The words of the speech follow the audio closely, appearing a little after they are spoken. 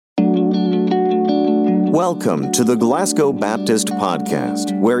Welcome to the Glasgow Baptist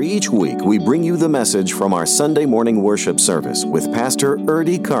Podcast, where each week we bring you the message from our Sunday morning worship service with Pastor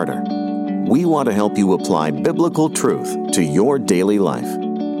Erdy Carter. We want to help you apply biblical truth to your daily life.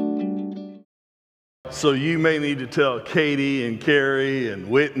 So you may need to tell Katie and Carrie and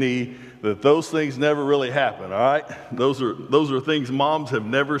Whitney that those things never really happen, all right? Those are things moms have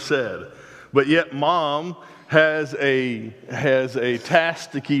never said. But yet mom has a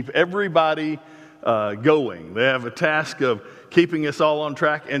task to keep everybody going. They have a task of keeping us all on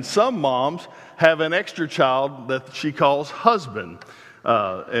track. And some moms have an extra child that she calls husband.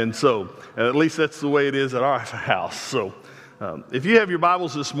 And so at least that's the way it is at our house. So if you have your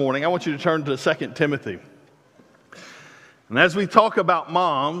Bibles this morning, I want you to turn to 2 Timothy. And as we talk about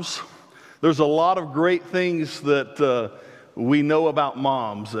moms, there's a lot of great things that we know about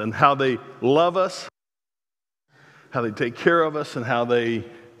moms and how they love us, how they take care of us, and how they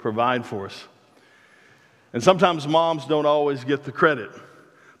provide for us. And sometimes moms don't always get the credit,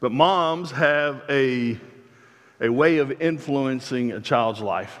 but moms have a way of influencing a child's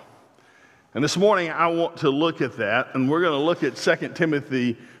life. And this morning I want to look at that, and we're going to look at 2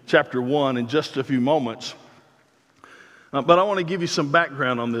 Timothy chapter 1 in just a few moments. But I want to give you some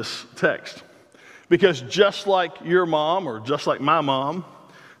background on this text. Because just like your mom, or just like my mom,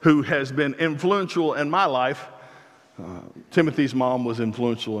 who has been influential in my life, Timothy's mom was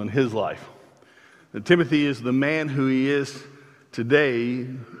influential in his life. And Timothy is the man who he is today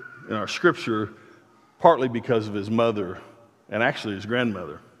in our scripture, partly because of his mother and actually his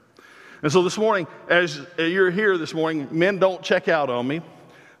grandmother. And so this morning, as you're here this morning, men, don't check out on me.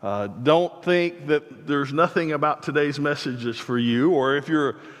 Don't think that there's nothing about today's message that's for you. Or if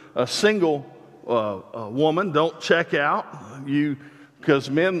you're a single woman, don't check out. Because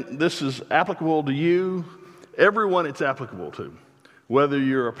men, this is applicable to you. Everyone it's applicable to. Whether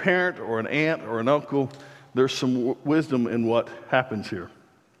you're a parent or an aunt or an uncle, there's some wisdom in what happens here.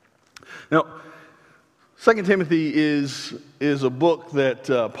 Now, 2 Timothy is a book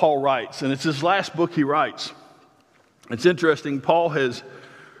that Paul writes, and it's his last book he writes. It's interesting, Paul has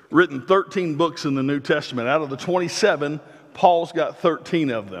written 13 books in the New Testament. Out of the 27, Paul's got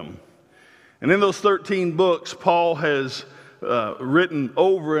 13 of them. And in those 13 books, Paul has written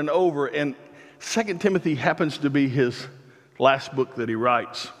over and over, and 2 Timothy happens to be his last book that he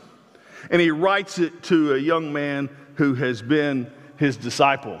writes. And he writes it to a young man who has been his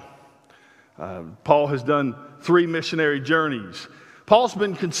disciple. Paul has done 3 missionary journeys. Paul's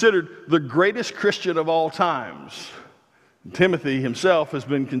been considered the greatest Christian of all times. Timothy himself has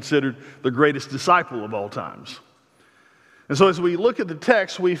been considered the greatest disciple of all times. And so as we look at the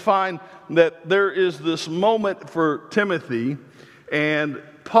text, we find that there is this moment for Timothy and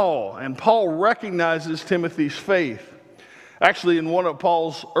Paul. And Paul recognizes Timothy's faith. Actually, in one of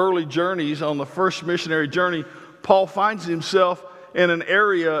Paul's early journeys, on the first missionary journey, Paul finds himself in an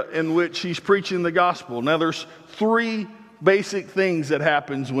area in which he's preaching the gospel. Now, there's 3 basic things that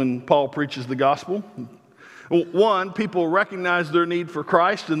happens when Paul preaches the gospel. 1, people recognize their need for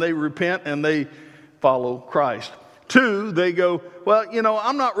Christ, and they repent, and they follow Christ. 2, they go, well,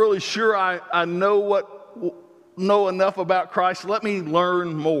 I'm not really sure I know enough about Christ. Let me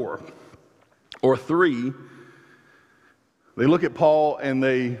learn more. Or 3, they look at Paul and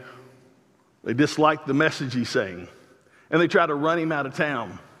they dislike the message he's saying, and they try to run him out of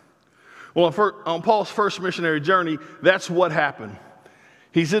town. Well, on Paul's first missionary journey, that's what happened.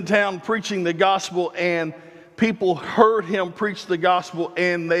 He's in town preaching the gospel, and people heard him preach the gospel,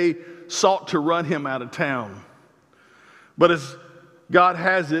 and they sought to run him out of town. But as God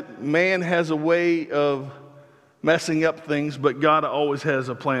has it, man has a way of messing up things, but God always has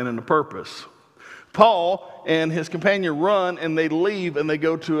a plan and a purpose. Paul and his companion run, and they leave, and they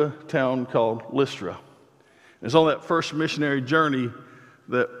go to a town called Lystra. It's on that first missionary journey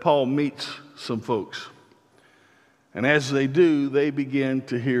that Paul meets some folks. And as they do, they begin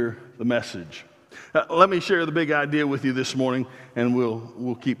to hear the message. Let me share the big idea with you this morning, and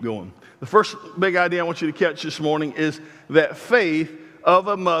we'll keep going. The first big idea I want you to catch this morning is that faith of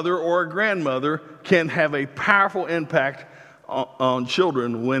a mother or a grandmother can have a powerful impact on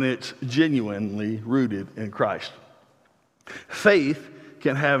children when it's genuinely rooted in Christ. Faith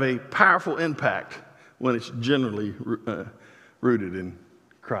can have a powerful impact when it's generally rooted in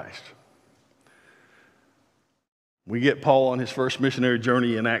Christ. We get Paul on his first missionary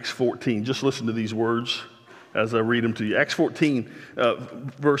journey in Acts 14. Just listen to these words as I read them to you. Acts 14,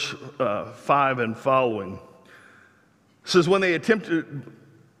 verse 5 and following. It says, when they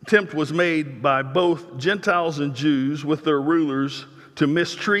attempt was made by both Gentiles and Jews with their rulers to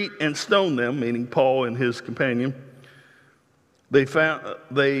mistreat and stone them, meaning Paul and his companion, They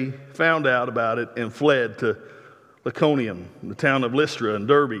found out about it and fled to Lycaonium, the town of Lystra and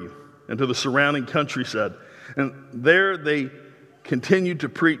Derbe, and to the surrounding countryside. And there they continued to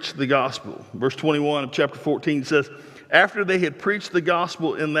preach the gospel. Verse 21 of chapter 14 says, after they had preached the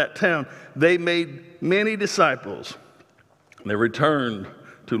gospel in that town, they made many disciples. They returned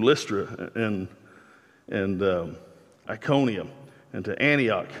to Lystra and Iconium and to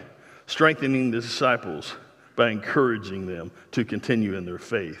Antioch, strengthening the disciples by encouraging them to continue in their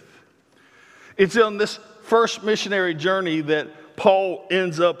faith. It's on this first missionary journey that Paul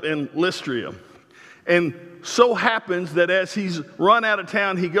ends up in Lystra. And so happens that as he's run out of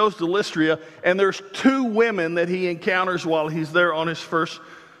town, he goes to Lystra, and there's two women that he encounters while he's there on his first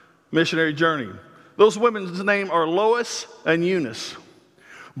missionary journey. Those women's names are Lois and Eunice.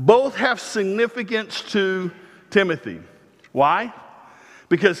 Both have significance to Timothy. Why?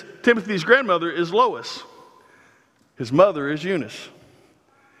 Because Timothy's grandmother is Lois. His mother is Eunice.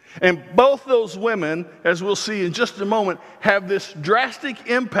 And both those women, as we'll see in just a moment, have this drastic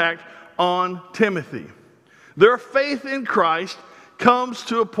impact on Timothy. Their faith in Christ comes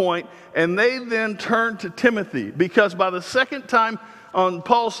to a point, and they then turn to Timothy, because by the second time on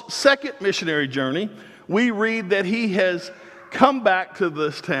Paul's second missionary journey, we read that he has come back to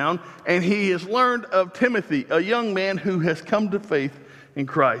this town and he has learned of Timothy, a young man who has come to faith in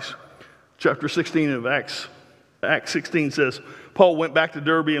Christ. Chapter 16 of Acts 16 says, Paul went back to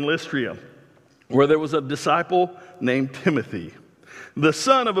Derbe and Lystra, where there was a disciple named Timothy, the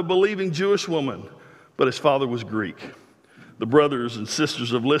son of a believing Jewish woman, but his father was Greek. The brothers and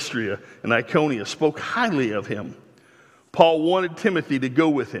sisters of Lystra and Iconium spoke highly of him. Paul wanted Timothy to go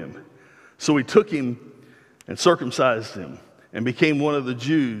with him, so he took him and circumcised him and became one of the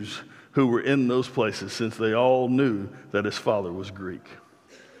Jews who were in those places, since they all knew that his father was Greek.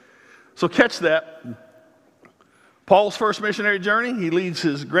 So catch that. Paul's first missionary journey, he leads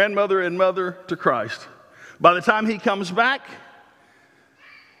his grandmother and mother to Christ. By the time he comes back,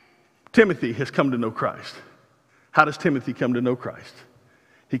 Timothy has come to know Christ. How does Timothy come to know Christ?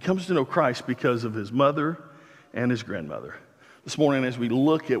 He comes to know Christ because of his mother and his grandmother. This morning, as we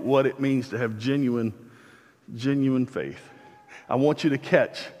look at what it means to have genuine faith, I want you to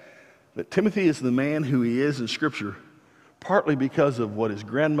catch that Timothy is the man who he is in Scripture, partly because of what his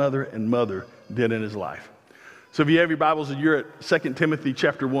grandmother and mother did in his life. So if you have your Bibles and you're at 2 Timothy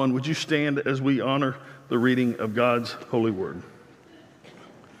chapter 1, would you stand as we honor the reading of God's holy word?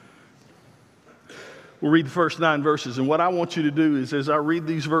 We'll read the first 9 verses, and what I want you to do is, as I read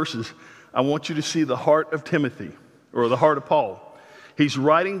these verses, I want you to see the heart of Timothy, or the heart of Paul. He's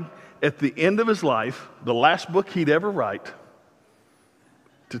writing at the end of his life, the last book he'd ever write,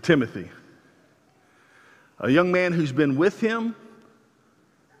 to Timothy, a young man who's been with him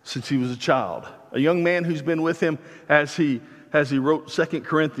since he was a child, a young man who's been with him as he wrote 2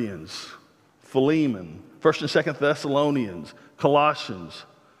 Corinthians, Philemon, 1 and 2 Thessalonians, Colossians.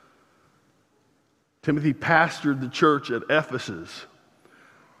 Timothy pastored the church at Ephesus,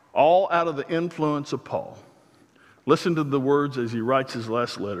 all out of the influence of Paul. Listen to the words as he writes his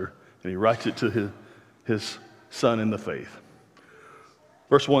last letter, and he writes it to his son in the faith.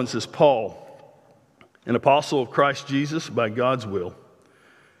 Verse 1 says, Paul, an apostle of Christ Jesus by God's will,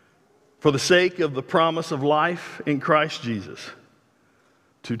 for the sake of the promise of life in Christ Jesus,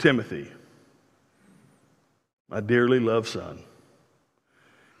 to Timothy, my dearly loved son,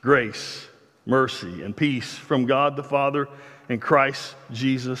 grace, mercy, and peace from God the Father and Christ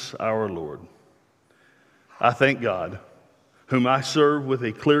Jesus our Lord. I thank God, whom I serve with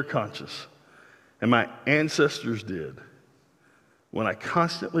a clear conscience, and my ancestors did, when I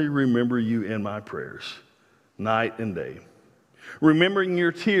constantly remember you in my prayers, night and day. Remembering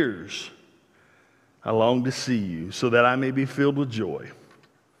your tears, I long to see you, so that I may be filled with joy.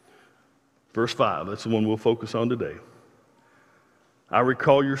 Verse 5, that's the one we'll focus on today. I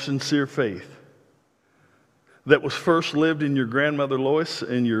recall your sincere faith that was first lived in your grandmother Lois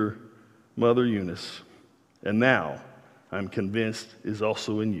and your mother Eunice, and now I'm convinced is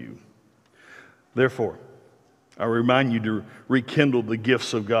also in you. Therefore, I remind you to rekindle the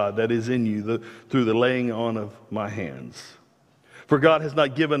gifts of God that is in you through the laying on of my hands. For God has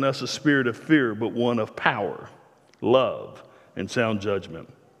not given us a spirit of fear, but one of power, love, and sound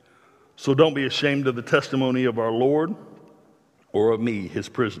judgment. So don't be ashamed of the testimony of our Lord or of me, his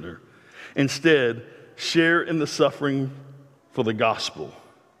prisoner. Instead, share in the suffering for the gospel,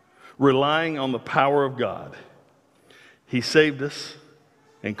 relying on the power of God. He saved us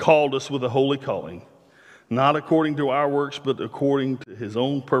and called us with a holy calling, not according to our works, but according to his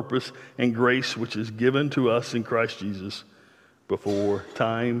own purpose and grace, which is given to us in Christ Jesus before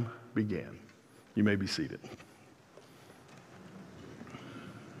time began. You may be seated.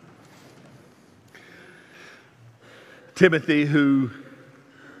 Timothy, who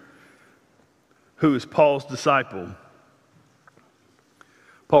is Paul's disciple,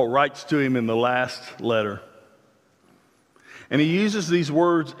 Paul writes to him in the last letter. And he uses these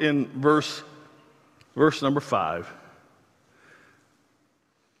words in verse number 5.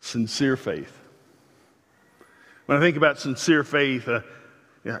 Sincere faith. When I think about sincere faith,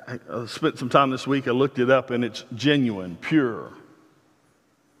 I spent some time this week, I looked it up, and it's genuine, pure.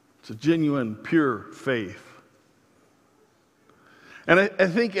 It's a genuine, pure faith. And I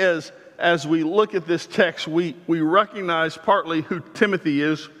think as we look at this text, we recognize partly who Timothy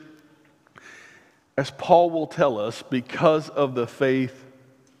is, as Paul will tell us, because of the faith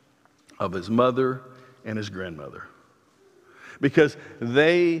of his mother and his grandmother. Because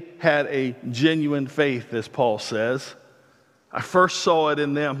they had a genuine faith, as Paul says. I first saw it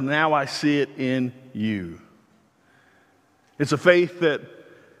in them, now I see it in you. It's a faith that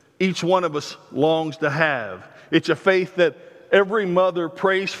each one of us longs to have. It's a faith that every mother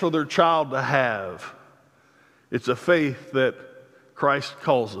prays for their child to have. It's a faith that Christ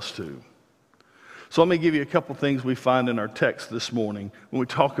calls us to. So let me give you a couple things we find in our text this morning when we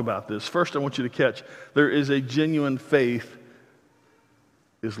talk about this. First, I want you to catch, there is a genuine faith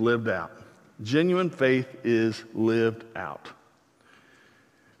is lived out. Genuine faith is lived out.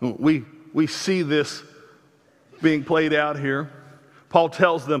 We see this being played out here. Paul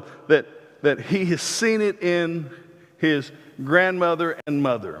tells them that he has seen it in his grandmother and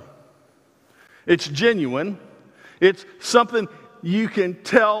mother. It's genuine. It's something you can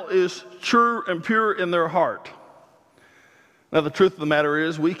tell is true and pure in their heart. Now, the truth of the matter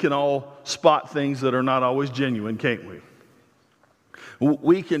is, we can all spot things that are not always genuine, can't we?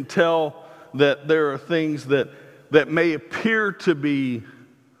 We can tell that there are things that may appear to be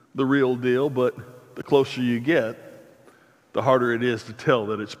the real deal, but the closer you get, the harder it is to tell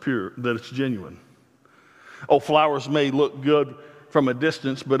that it's pure, that it's genuine. Oh, flowers may look good from a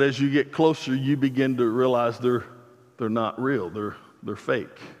distance, but as you get closer, you begin to realize they're not real, they're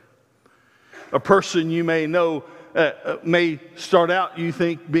fake. A person you may know may start out, you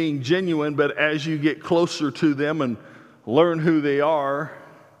think, being genuine, but as you get closer to them and learn who they are,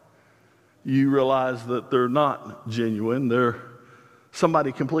 you realize that they're not genuine. They're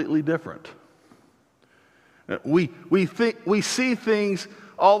somebody completely different. We see things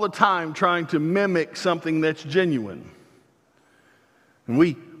all the time trying to mimic something that's genuine. And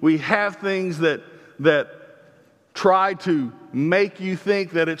we have things that try to make you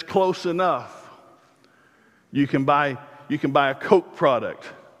think that it's close enough. You can buy a Coke product,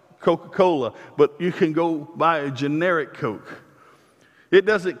 Coca-Cola, but you can go buy a generic Coke. It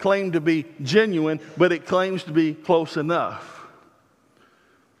doesn't claim to be genuine, but it claims to be close enough.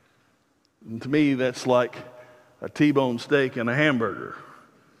 And to me, that's like a T-bone steak and a hamburger.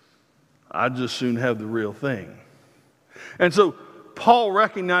 I'd just soon have the real thing. And so Paul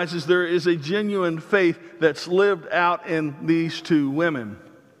recognizes there is a genuine faith that's lived out in these two women.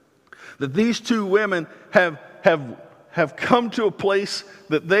 That these two women have come to a place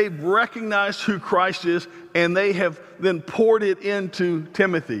that they've recognized who Christ is, and they have then poured it into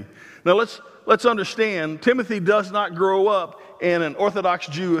Timothy. Now let's understand, Timothy does not grow up in an Orthodox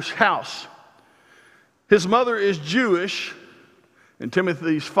Jewish house. His mother is Jewish, and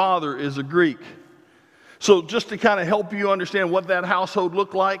Timothy's father is a Greek. So just to kind of help you understand what that household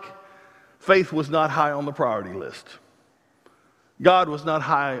looked like, faith was not high on the priority list. God was not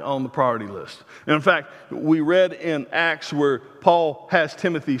high on the priority list. And in fact, we read in Acts where Paul has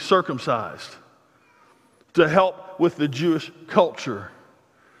Timothy circumcised to help with the Jewish culture.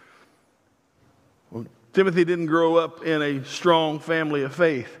 Well, Timothy didn't grow up in a strong family of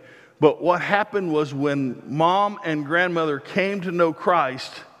faith. But what happened was when mom and grandmother came to know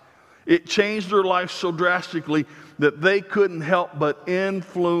Christ, it changed their life so drastically that they couldn't help but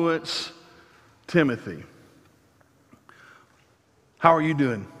influence Timothy. How are you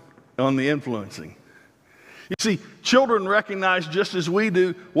doing on the influencing? You see, children recognize just as we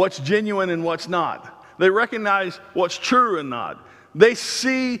do what's genuine and what's not. They recognize what's true and not. They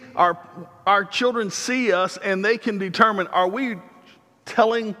see, our children see us, and they can determine, are we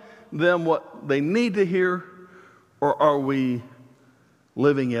telling them what they need to hear, or are we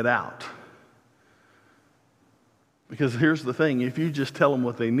living it out? Because here's the thing, if you just tell them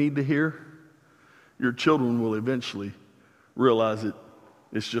what they need to hear, your children will eventually realize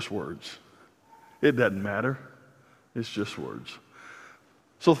it's just words. It doesn't matter. It's just words.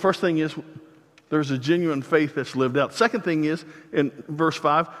 So the first thing is, there's a genuine faith that's lived out. Second thing is, in verse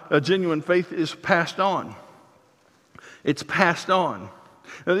 5, a genuine faith is passed on. It's passed on.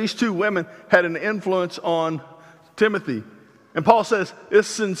 Now, these two women had an influence on Timothy. And Paul says, this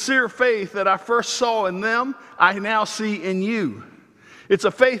sincere faith that I first saw in them, I now see in you. It's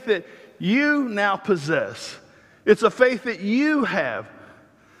a faith that you now possess. It's a faith that you have.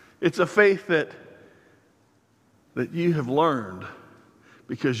 It's a faith that you have learned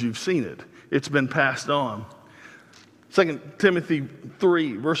because you've seen it. It's been passed on. 2 Timothy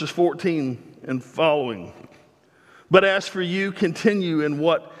 3, verses 14 and following. But as for you, continue in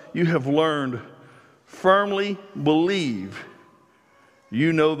what you have learned. Firmly believe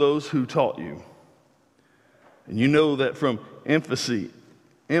you know those who taught you. And you know that from infancy,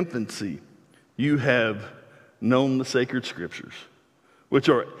 you have known the sacred scriptures, which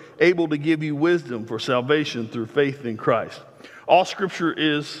are able to give you wisdom for salvation through faith in Christ. All scripture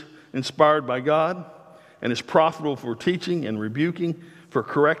is inspired by God and is profitable for teaching and rebuking, for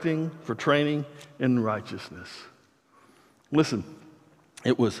correcting, for training in righteousness. Listen,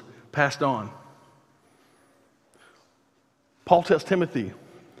 it was passed on. Paul tells Timothy,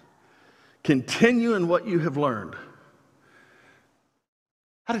 continue in what you have learned.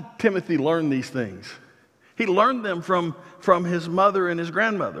 How did Timothy learn these things? He learned them from his mother and his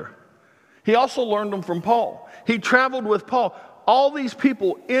grandmother. He also learned them from Paul. He traveled with Paul. All these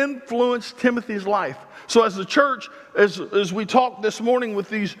people influenced Timothy's life. So as the church, as we talked this morning with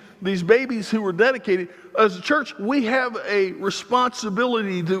these babies who were dedicated, as a church, we have a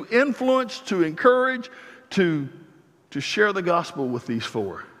responsibility to influence, to encourage, to share the gospel with these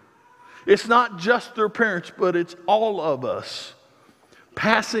four. It's not just their parents, but it's all of us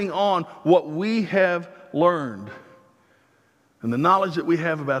passing on what we have learned and the knowledge that we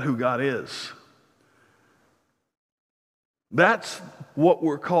have about who God is. That's what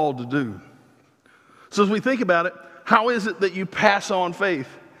we're called to do. So as we think about it, how is it that you pass on faith?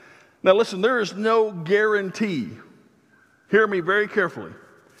 Now listen, there is no guarantee. Hear me very carefully.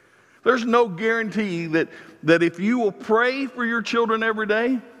 There's no guarantee that if you will pray for your children every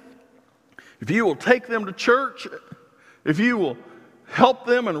day, if you will take them to church, if you will help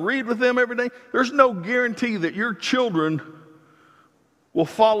them and read with them every day, there's no guarantee that your children will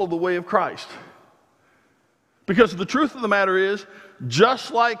follow the way of Christ. Because the truth of the matter is,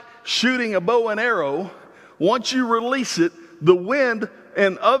 just like shooting a bow and arrow, once you release it, the wind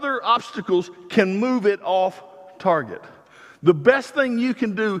and other obstacles can move it off target. The best thing you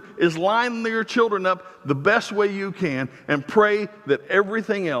can do is line your children up the best way you can and pray that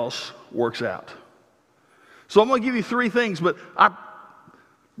everything else works out. So I'm going to give you three things,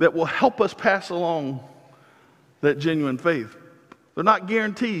 that will help us pass along that genuine faith. They're not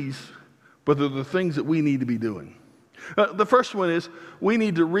guarantees, but they're the things that we need to be doing. The first one is we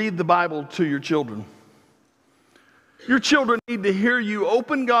need to read the Bible to your children. Your children need to hear you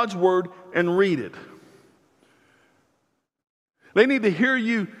open God's Word and read it. They need to hear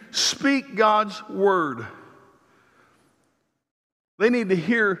you speak God's Word. They need to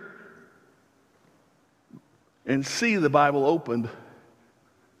hear and see the Bible opened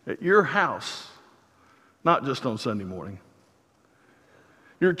at your house, not just on Sunday morning.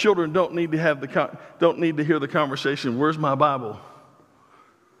 Your children don't need to hear the conversation, "Where's my Bible?"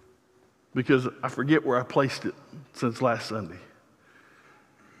 Because I forget where I placed it since last Sunday.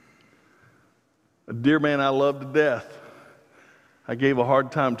 A dear man I love to death, I gave a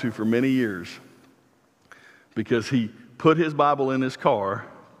hard time to for many years because he put his Bible in his car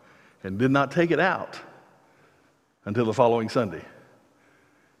and did not take it out until the following Sunday.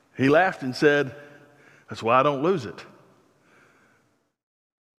 He laughed and said, "That's why I don't lose it."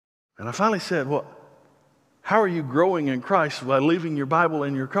 And I finally said, "Well, how are you growing in Christ by leaving your Bible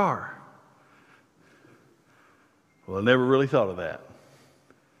in your car?" Well, I never really thought of that.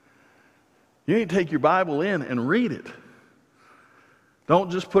 You need to take your Bible in and read it.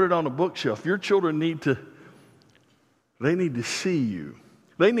 Don't just put it on a bookshelf. Your children need to see you.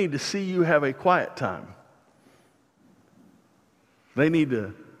 They need to see you have a quiet time. They need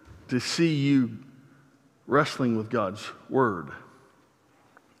to see you wrestling with God's Word,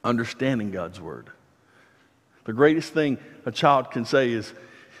 understanding God's Word. The greatest thing a child can say is,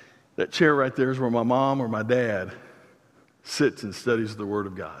 "That chair right there is where my mom or my dad sits and studies the Word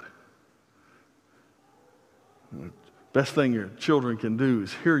of God." The best thing your children can do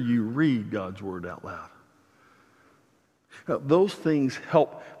is hear you read God's Word out loud. Now, those things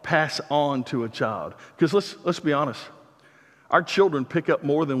help pass on to a child. Because let's be honest, our children pick up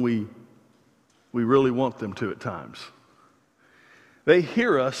more than we really want them to at times. They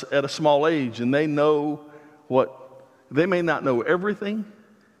hear us at a small age, and they may not know everything,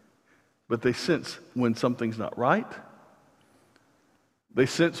 but they sense when something's not right. They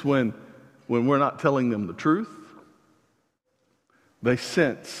sense when we're not telling them the truth. They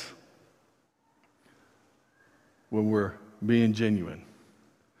sense when we're being genuine.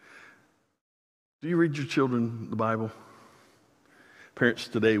 Do you read your children the Bible? Parents,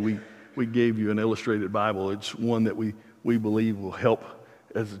 today we gave you an illustrated Bible. It's one that we believe will help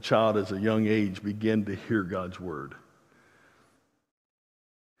as a child, as a young age, begin to hear God's word.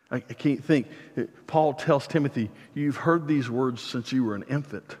 I can't think. Paul tells Timothy, you've heard these words since you were an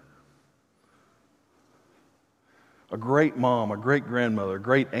infant. A great mom, a great grandmother, a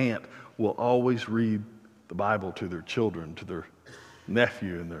great aunt will always read the Bible to their children, to their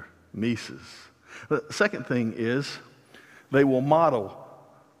nephew and their nieces. The second thing is they will model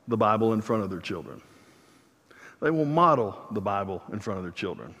the Bible in front of their children. They will model the Bible in front of their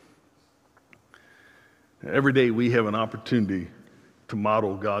children. Every day we have an opportunity to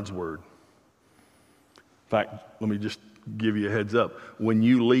model God's word. In fact, let me just give you a heads up. When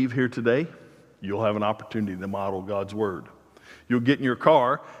you leave here today, you'll have an opportunity to model God's word. You'll get in your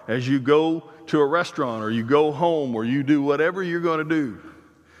car as you go to a restaurant or you go home or you do whatever you're going to do.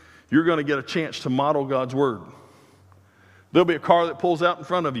 You're going to get a chance to model God's word. There'll be a car that pulls out in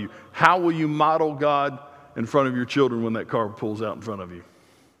front of you. How will you model God in front of your children when that car pulls out in front of you?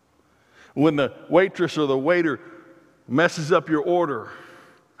 When the waitress or the waiter messes up your order,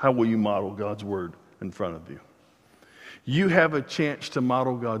 how will you model God's word in front of you? You have a chance to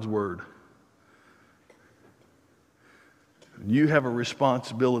model God's word. You have a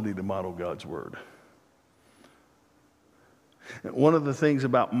responsibility to model God's word. One of the things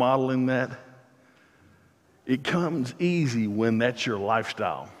about modeling that, it comes easy when that's your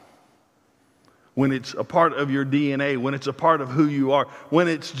lifestyle. When it's a part of your DNA, when it's a part of who you are, when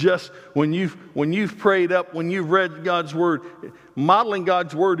it's just, when you've prayed up, when you've read God's word. Modeling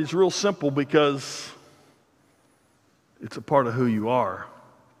God's word is real simple because it's a part of who you are.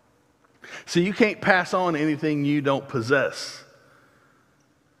 See, you can't pass on anything you don't possess.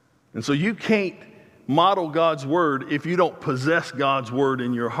 And so you can't model God's word if you don't possess God's word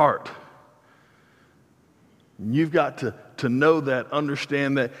in your heart. You've got to know that,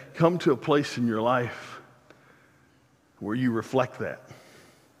 understand that, come to a place in your life where you reflect that,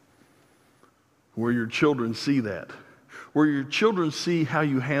 where your children see that, where your children see how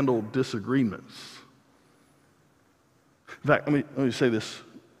you handle disagreements. In fact, let me say this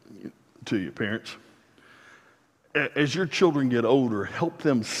to you, parents. As your children get older, help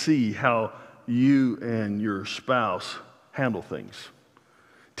them see how you and your spouse handle things.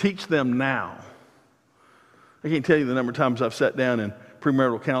 Teach them now. I can't tell you the number of times I've sat down in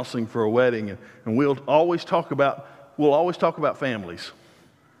premarital counseling for a wedding, and we'll always talk about families.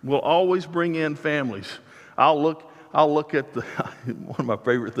 We'll always bring in families. I'll look at the one of my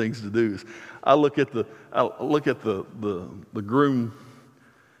favorite things to do is I look at the groom,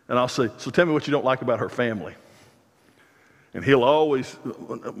 and I'll say, so tell me what you don't like about her family. And he'll always,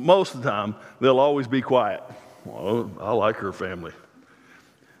 most of the time, they'll always be quiet. Well, I like her family.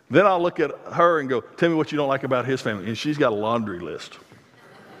 Then I'll look at her and go, tell me what you don't like about his family. And she's got a laundry list.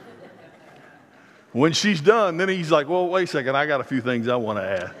 When she's done, then he's like, well, wait a second, I got a few things I want to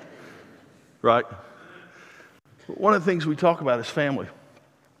add. Right? One of the things we talk about is family.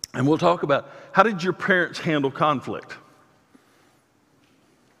 And we'll talk about, how did your parents handle conflict?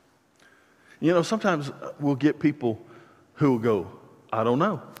 You know, sometimes we'll get people who will go, I don't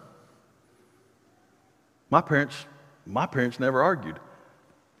know. My parents never argued.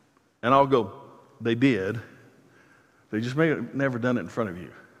 And I'll go, they did. They just may have never done it in front of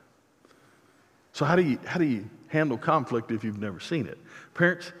you. So how do you handle conflict if you've never seen it?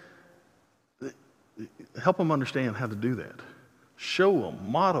 Parents, help them understand how to do that. Show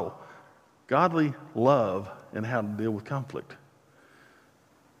them, model godly love and how to deal with conflict.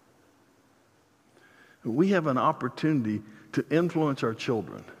 We have an opportunity to influence our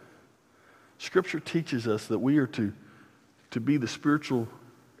children. Scripture teaches us that we are to be the spiritual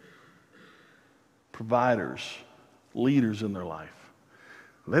providers, leaders in their life.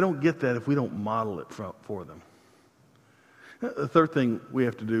 They don't get that if we don't model it for them. The third thing we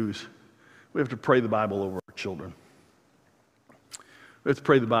have to do is we have to pray the Bible over our children. We have to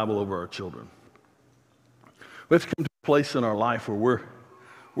pray the Bible over our children. We have to come to a place in our life where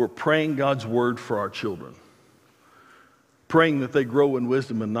we're praying God's word for our children, praying that they grow in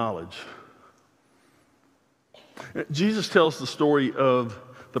wisdom and knowledge. Jesus tells the story of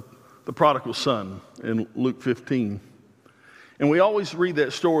the prodigal son in Luke 15. And we always read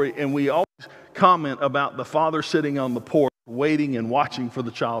that story and we always comment about the father sitting on the porch waiting and watching for the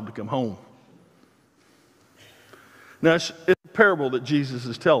child to come home. Now, it's a parable that Jesus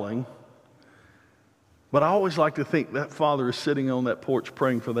is telling, but I always like to think that father is sitting on that porch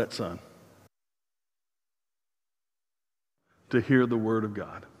praying for that son to hear the word of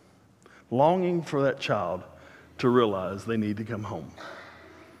God, longing for that child to realize they need to come home.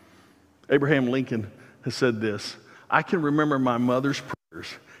 Abraham Lincoln has said this: I can remember my mother's prayers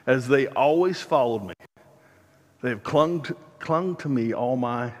as they always followed me. They have clung to me all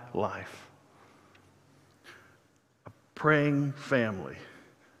my life. A praying family.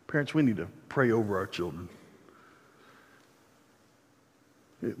 Parents, we need to pray over our children.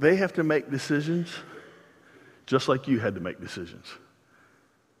 They have to make decisions just like you had to make decisions.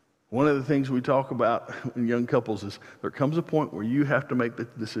 One of the things we talk about in young couples is there comes a point where you have to make the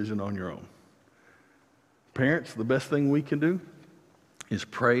decision on your own. Parents, the best thing we can do is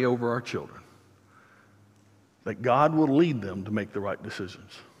pray over our children, that God will lead them to make the right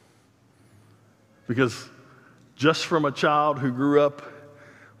decisions. Because just from a child who grew up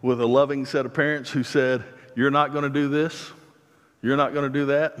with a loving set of parents who said, you're not going to do this, you're not going to do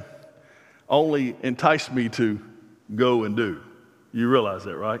that, only enticed me to go and do. You realize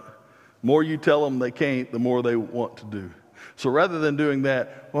that, right? The more you tell them they can't, the more they want to do. So rather than doing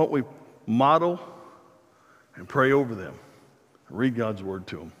that, why don't we model and pray over them? Read God's word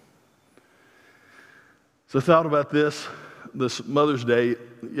to them. So I thought about this Mother's Day.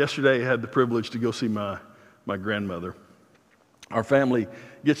 Yesterday I had the privilege to go see my grandmother. Our family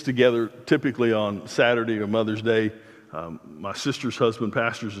gets together typically on Saturday or Mother's Day. My sister's husband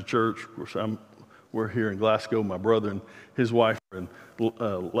pastors a church. Of course, we're here in Glasgow. My brother and his wife are in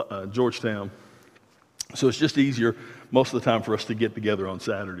Georgetown. So it's just easier most of the time for us to get together on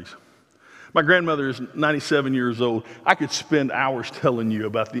Saturdays. My grandmother is 97 years old. I could spend hours telling you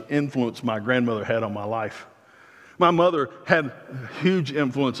about the influence my grandmother had on my life. My mother had a huge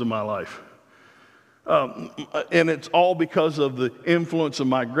influence in my life. And it's all because of the influence of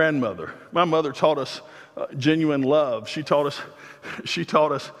my grandmother. My mother taught us genuine love. She taught us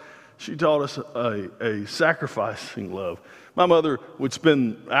a sacrificing love. My mother would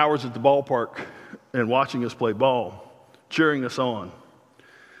spend hours at the ballpark and watching us play ball, cheering us on.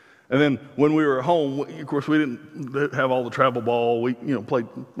 And then when we were at home, of course, we didn't have all the travel ball. We, played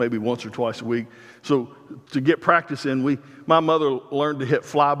maybe once or twice a week. So to get practice in, my mother learned to hit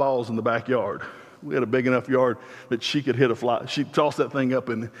fly balls in the backyard. We had a big enough yard that she could hit a fly. She'd toss that thing up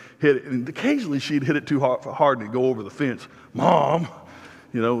and hit it. And occasionally she'd hit it too hard and it'd go over the fence. Mom,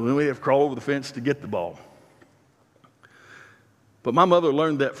 then we'd have to crawl over the fence to get the ball. But my mother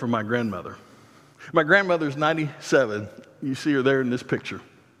learned that from my grandmother. My grandmother's 97. You see her there in this picture.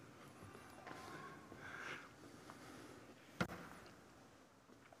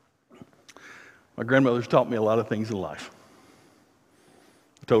 My grandmother's taught me a lot of things in life.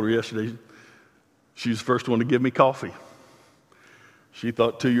 I told her yesterday, she was the first one to give me coffee. She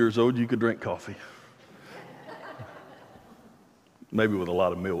thought 2 years old you could drink coffee. Maybe with a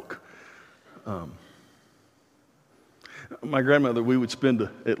lot of milk. My grandmother, we would spend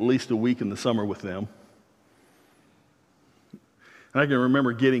at least a week in the summer with them. And I can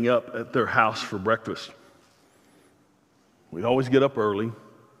remember getting up at their house for breakfast. We'd always get up early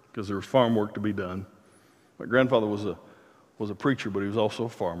because there was farm work to be done. My grandfather was a preacher, but he was also a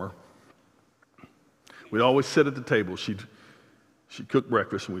farmer. We'd always sit at the table. She'd cook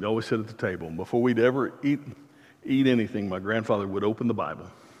breakfast, and we'd always sit at the table. And before we'd ever eat anything, my grandfather would open the Bible,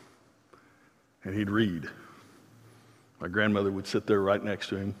 and he'd read. My grandmother would sit there right next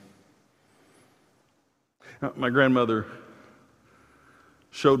to him. My grandmother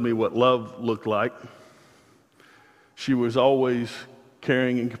showed me what love looked like. She was always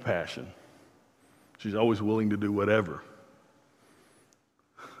caring and compassion. She's always willing to do whatever.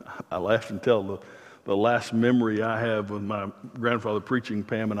 I laugh and tell the last memory I have with my grandfather preaching.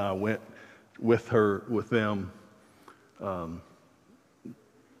 Pam and I went with them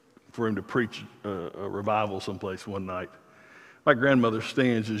for him to preach a revival someplace one night. My grandmother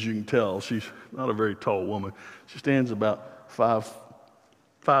stands, as you can tell, she's not a very tall woman. She stands about 5'1",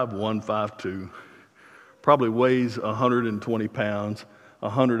 5'2", probably weighs 120 pounds.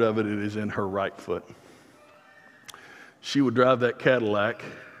 100 of it is in her right foot. She would drive that Cadillac,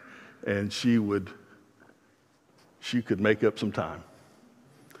 and she could make up some time.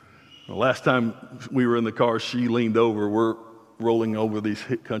 The last time we were in the car, she leaned over. We're rolling over these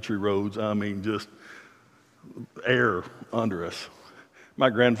country roads. I mean, just air under us. My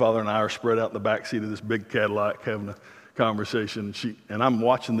grandfather and I are spread out in the back seat of this big Cadillac having a conversation, and I'm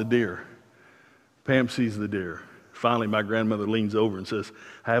watching the deer. Pam sees the deer. Finally, my grandmother leans over and says,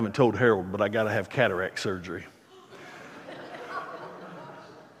 I haven't told Harold, but I got to have cataract surgery.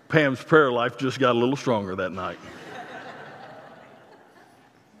 Pam's prayer life just got a little stronger that night.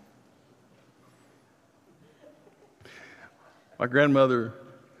 My grandmother,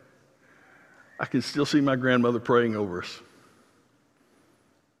 I can still see my grandmother praying over us.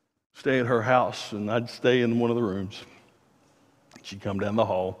 stay at her house, and I'd stay in one of the rooms. She'd come down the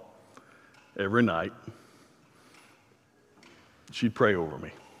hall every night. She'd pray over me.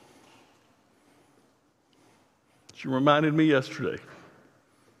 She reminded me yesterday.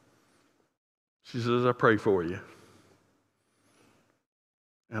 She says, I pray for you.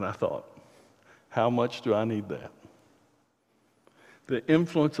 And I thought, how much do I need that? The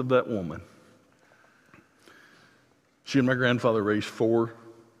influence of that woman. She and my grandfather raised 4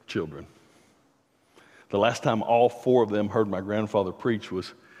 children. The last time all 4 of them heard my grandfather preach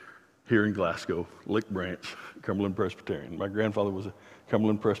was here in Glasgow, Lick Branch, Cumberland Presbyterian. My grandfather was a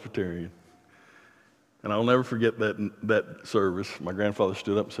Cumberland Presbyterian. And I'll never forget that service. My grandfather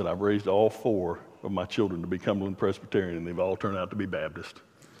stood up and said, I've raised all 4 of my children to be Cumberland Presbyterian, and they've all turned out to be Baptist.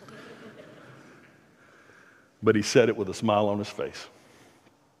 But he said it with a smile on his face.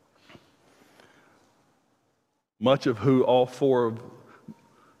 Much of who all 4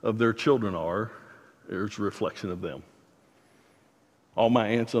 of their children are is a reflection of them. All my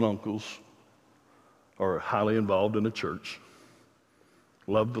aunts and uncles are highly involved in the church,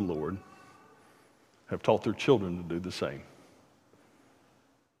 love the Lord, have taught their children to do the same.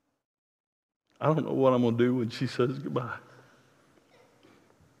 I don't know what I'm going to do when she says goodbye.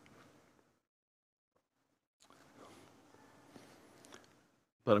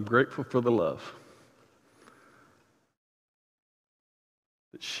 But I'm grateful for the love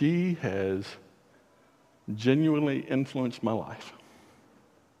that she has genuinely influenced my life.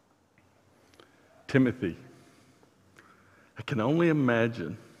 Timothy, I can only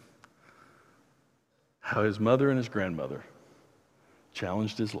imagine how his mother and his grandmother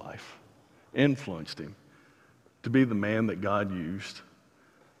challenged his life, influenced him to be the man that God used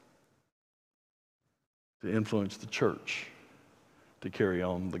to influence the church to carry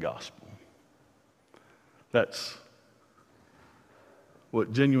on the gospel. That's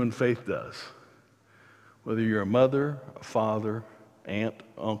what genuine faith does. Whether you're a mother, a father, aunt,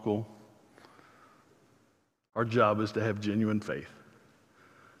 uncle, our job is to have genuine faith,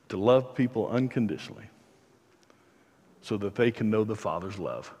 to love people unconditionally so that they can know the Father's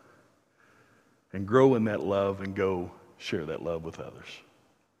love and grow in that love and go share that love with others.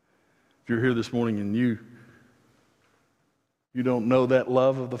 If you're here this morning and you don't know that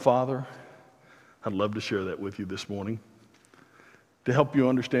love of the Father, I'd love to share that with you this morning to help you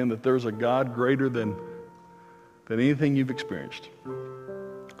understand that there's a God greater than anything you've experienced.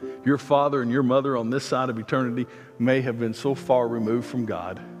 Your father and your mother on this side of eternity may have been so far removed from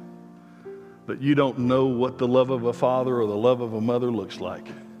God that you don't know what the love of a father or the love of a mother looks like.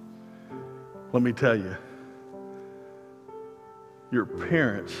 Let me tell you, your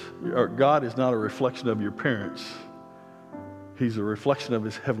parents, or God is not a reflection of your parents. He's a reflection of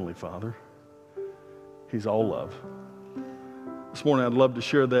his heavenly Father. He's all love. This morning I'd love to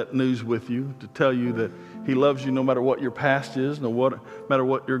share that news with you, to tell you that he loves you no matter what your past is, no matter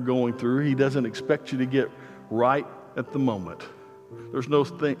what you're going through. He doesn't expect you to get right at the moment. There's no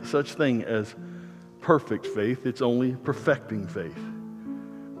such thing as perfect faith. It's only perfecting faith.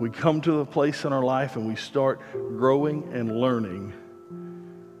 We come to a place in our life and we start growing and learning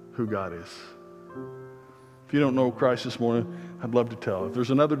who God is. If you don't know Christ this morning, I'd love to tell. If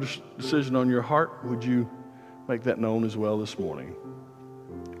there's another decision on your heart, would you make that known as well this morning?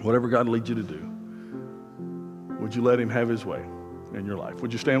 Whatever God leads you to do, would you let him have his way in your life?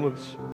 Would you stand with us?